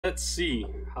Let's see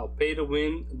how pay to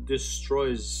win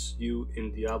destroys you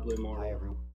in Diablo Hi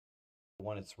Immortal.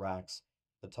 everyone, it's Rax.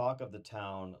 The talk of the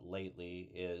town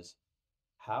lately is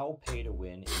how pay to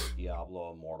win is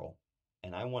Diablo Immortal.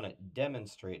 And I want to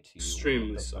demonstrate to you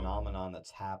Extremely the so. phenomenon that's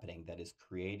happening that is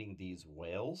creating these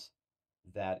whales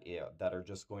that are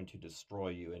just going to destroy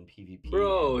you in PvP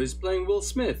Bro, he's playing Will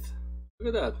Smith.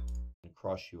 Look at that. and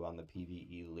crush you on the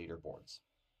PvE leaderboards.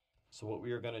 So what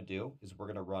we are going to do is we're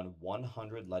going to run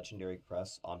 100 legendary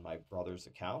crests on my brother's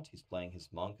account. He's playing his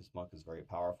monk. His monk is very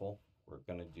powerful. We're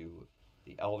going to do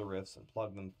the elder rifts and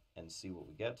plug them and see what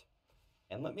we get.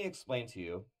 And let me explain to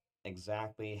you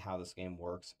exactly how this game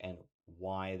works and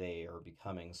why they are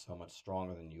becoming so much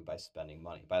stronger than you by spending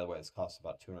money. By the way, this costs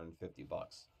about 250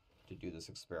 bucks to do this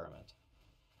experiment.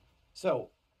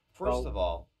 So, first Well, of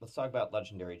all, let's talk about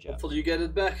legendary gems. hopefully you get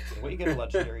it back. The way you get a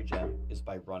legendary gem is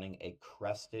by running a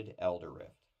crested elder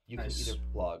rift. You can Nice. either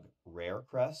plug rare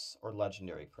crests or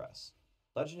legendary crests.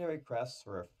 Legendary crests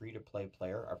for a free-to-play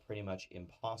player are pretty much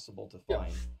impossible to Yeah.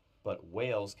 find, but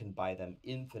whales can buy them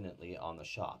infinitely on the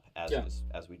shop, as Yeah.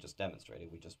 as we just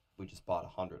demonstrated. We just bought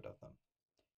 100 of them.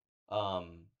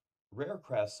 Rare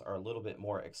crests are a little bit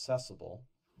more accessible,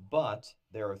 but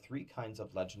there are three kinds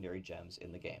of legendary gems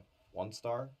in the game: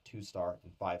 1-star, 2-star,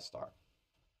 and 5-star.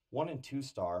 1 and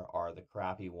 2-star are the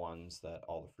crappy ones that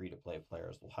all the free-to-play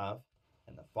players will have,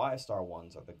 and the 5-star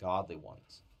ones are the godly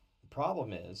ones. The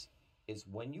problem is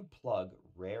when you plug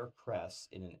rare crests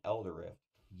in an Elder Rift,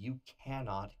 you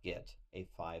cannot get a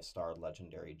 5-star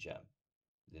legendary gem.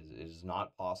 It is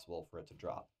not possible for it to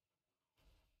drop.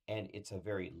 And it's a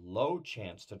very low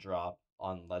chance to drop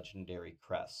on legendary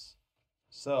crests.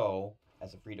 So,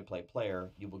 as a free-to-play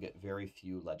player, you will get very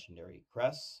few legendary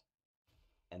crests,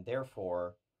 and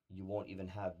therefore you won't even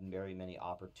have very many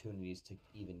opportunities to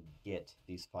even get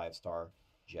these 5-star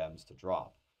gems to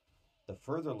drop. The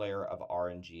further layer of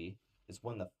RNG is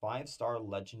when the 5-star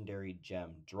legendary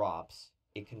gem drops,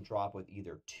 it can drop with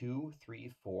either 2, 3,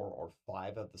 4, or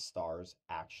 5 of the stars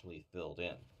actually filled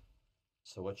in.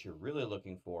 So what you're really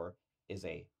looking for is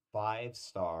a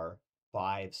 5-star,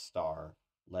 5-star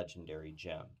legendary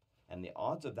gem. And the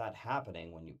odds of that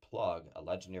happening when you plug a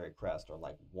legendary crest are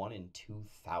like 1 in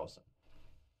 2,000.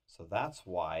 So that's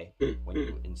why when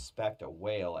you inspect a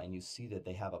whale and you see that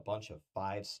they have a bunch of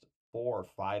 4 or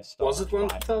 5-star, Was it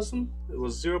 1,000? It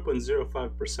was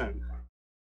 0.05%.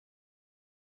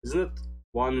 Isn't it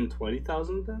 1 in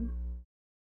 20,000 then?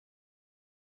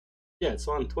 Yeah, it's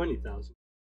on 20,000.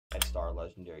 5-star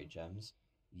legendary gems,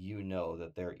 you know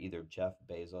that they're either Jeff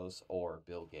Bezos or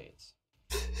Bill Gates.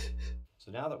 So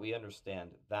now that we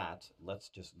understand that, let's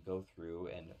just go through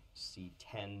and see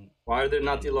 10. Why are there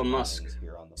not Elon Musk?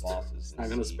 Here on the bosses Not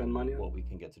gonna spend money on what we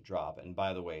can get to drop. And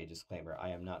by the way, disclaimer, I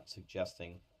am not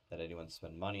suggesting that anyone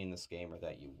spend money in this game or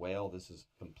that you whale. This is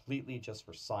completely just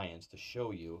for science to show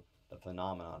you the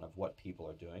phenomenon of what people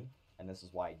are doing. And this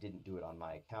is why I didn't do it on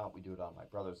my account. We do it on my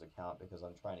brother's account because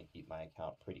I'm trying to keep my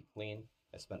account pretty clean.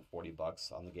 I spent 40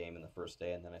 bucks on the game in the first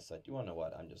day, and then I said, "Do you want to know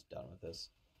what? I'm just done with this."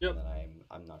 Yep. And then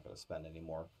I'm not going to spend any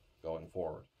more going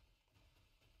forward.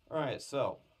 All right,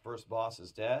 so first boss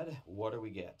is dead. What do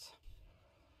we get?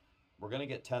 We're going to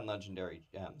get 10 legendary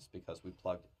gems because we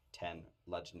plugged 10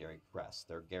 legendary crests.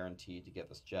 They're guaranteed to get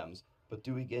us gems. But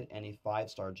do we get any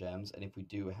 5-star gems? And if we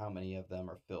do, how many of them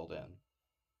are filled in?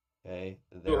 Okay,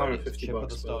 there it is. Chip of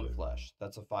the Stone Flesh.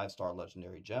 That's a 5-star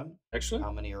legendary gem. Actually?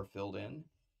 How many are filled in?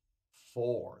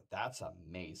 4. That's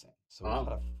amazing. So we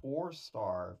got a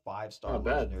 4-star, 5-star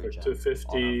legendary gem.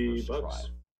 250 bucks.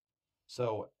 Try.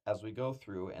 So as we go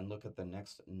through and look at the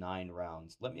next 9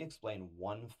 rounds, let me explain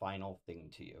one final thing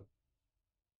to you.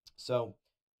 So,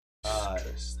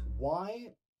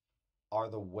 why are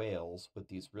the whales with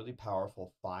these really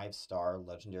powerful 5-star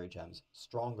legendary gems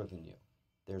stronger than you?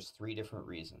 There's 3 different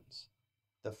reasons.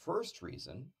 The first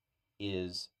reason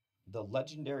is the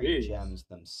legendary gems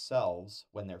themselves,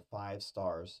 when they're 5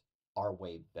 stars, are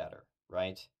way better,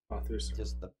 right?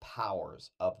 Just the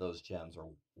powers of those gems are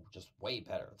just way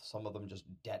better. Some of them just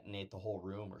detonate the whole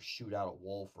room or shoot out a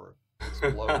wolf or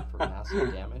explode for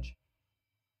massive damage.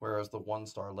 Whereas the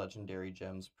 1-star legendary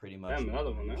gems pretty much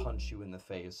punch you in the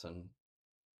face and,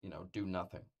 do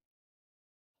nothing.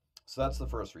 So that's the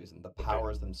first reason. The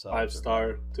powers themselves.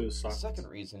 5-star, 2-star. The second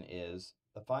reason is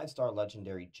the 5-star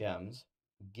legendary gems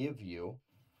give you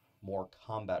more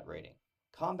combat rating.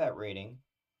 Combat rating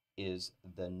is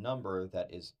the number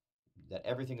that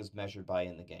everything is measured by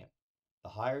in the game. The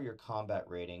higher your combat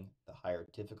rating, the higher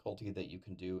difficulty that you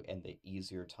can do, and the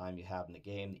easier time you have in the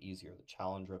game, the easier the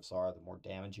challenge rifts are, the more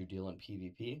damage you deal in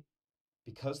PvP.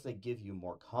 because they give you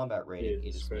more combat rating, it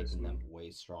is Christ, making man. them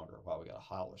way stronger. Wow, we got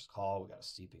a Howler's Call, we got a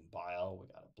Steeping Bile, we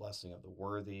got a Blessing of the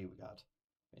Worthy, we got,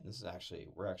 I mean, this is actually,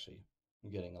 we're actually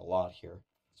getting a lot here.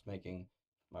 It's making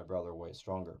my brother way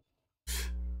stronger.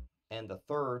 And the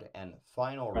third and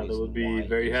final Brother reason would be why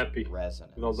very is happy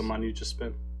resonance. with all the money you just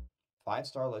spent.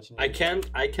 5-star legendary.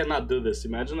 I cannot do this.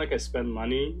 Imagine like I spend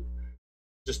money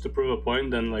just to prove a point,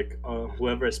 then like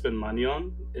whoever I spend money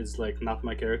on is like not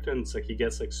my character, and it's like he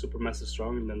gets like super massive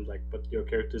strong, and then like but your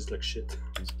character is like shit.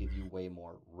 These give you way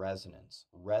more resonance.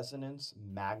 Resonance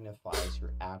magnifies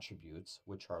your attributes,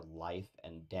 which are life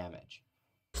and damage.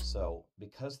 So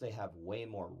because they have way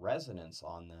more resonance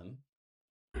on them,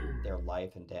 their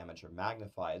life and damage are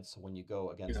magnified. So when you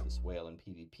go against this whale in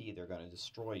PvP, they're going to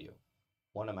destroy you.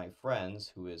 One of my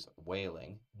friends who is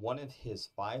whaling, one of his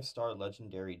 5-star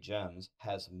legendary gems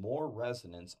has more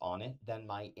resonance on it than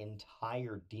my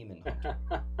entire demon hunter.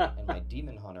 And my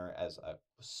demon hunter, as a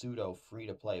pseudo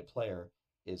free-to-play player,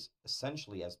 is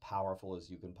essentially as powerful as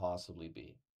you can possibly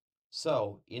be.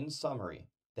 So, in summary,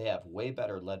 they have way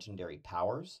better legendary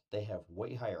powers, they have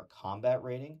way higher combat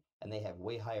rating, and they have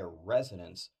way higher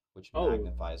resonance, which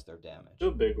magnifies their damage.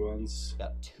 2 big ones.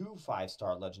 Got 2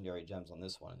 5-star legendary gems on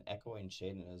this one, an Echoing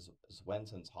Shade and a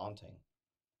Zwenson's Haunting.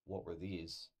 What were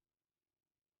these?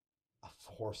 A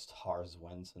 4-star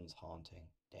Zwenson's Haunting.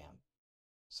 Damn.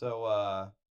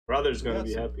 So, Brother's gonna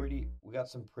be happy. We got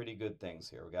some pretty good things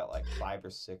here. We got like 5 or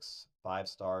 6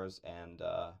 5-stars and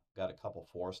got a couple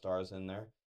 4-stars in there.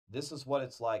 This is what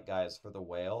it's like, guys, for the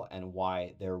whale and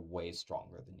why they're way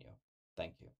stronger than you.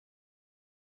 Thank you.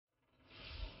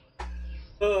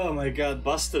 Oh my god,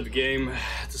 busted game,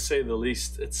 to say the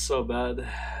least. It's so bad.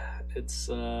 It's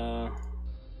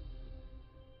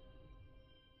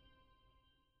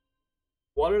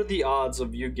what are the odds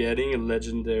of you getting a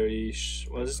legendary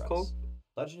what is it called?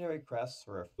 Legendary crests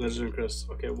or a legendary crest.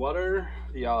 Okay, what are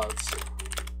the odds?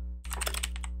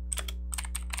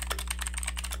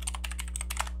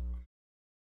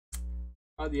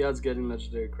 How are the odds getting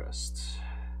legendary crest?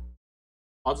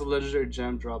 Odds of legendary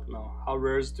gem drop? No. How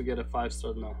rare is it to get a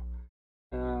 5-star? No.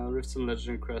 Rifts and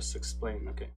legendary crests, explain.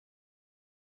 Okay.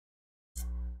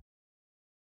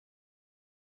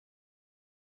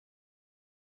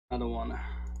 I don't wanna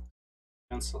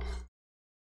cancel.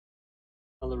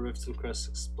 Other rifts and crests,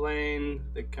 explain.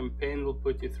 The campaign will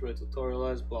put you through a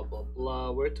tutorialize, blah blah blah.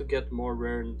 Where to get more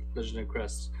rare and legendary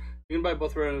crests? You can buy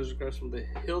both rare and legendary crests from the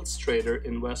Hilts trader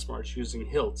in Westmarch using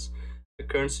Hilts, a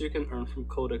currency you can earn from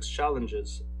Codex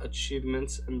challenges,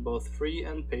 achievements, and both free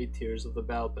and paid tiers of the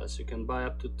Battle Pass. You can buy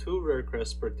up to 2 rare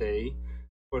crests per day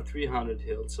for 300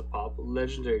 Hilts a pop.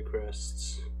 Legendary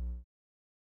crests,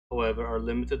 however, are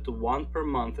limited to 1 per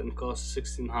month and cost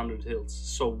 1600 Hilts.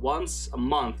 So once a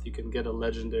month you can get a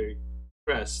legendary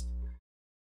crest,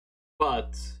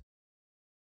 but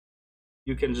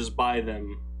you can just buy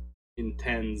them in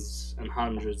tens and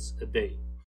hundreds a day.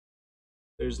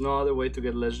 There's no other way to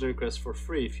get legendary crests for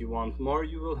free. If you want more,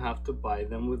 you will have to buy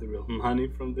them with real money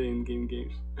from the in-game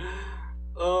games.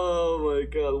 Oh my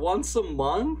god, once a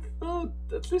month? Oh,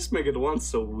 at least make it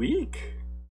once a week.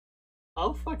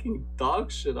 How fucking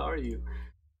dog shit are you?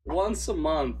 Once a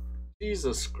month.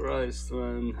 Jesus Christ,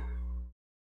 man.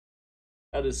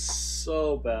 That is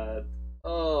so bad.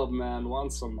 Oh man,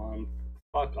 once a month.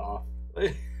 Fuck off.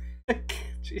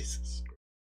 Jesus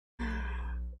Christ.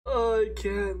 Oh, I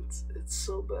can't. It's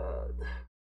so bad.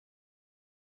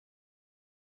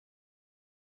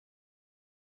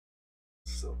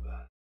 So bad.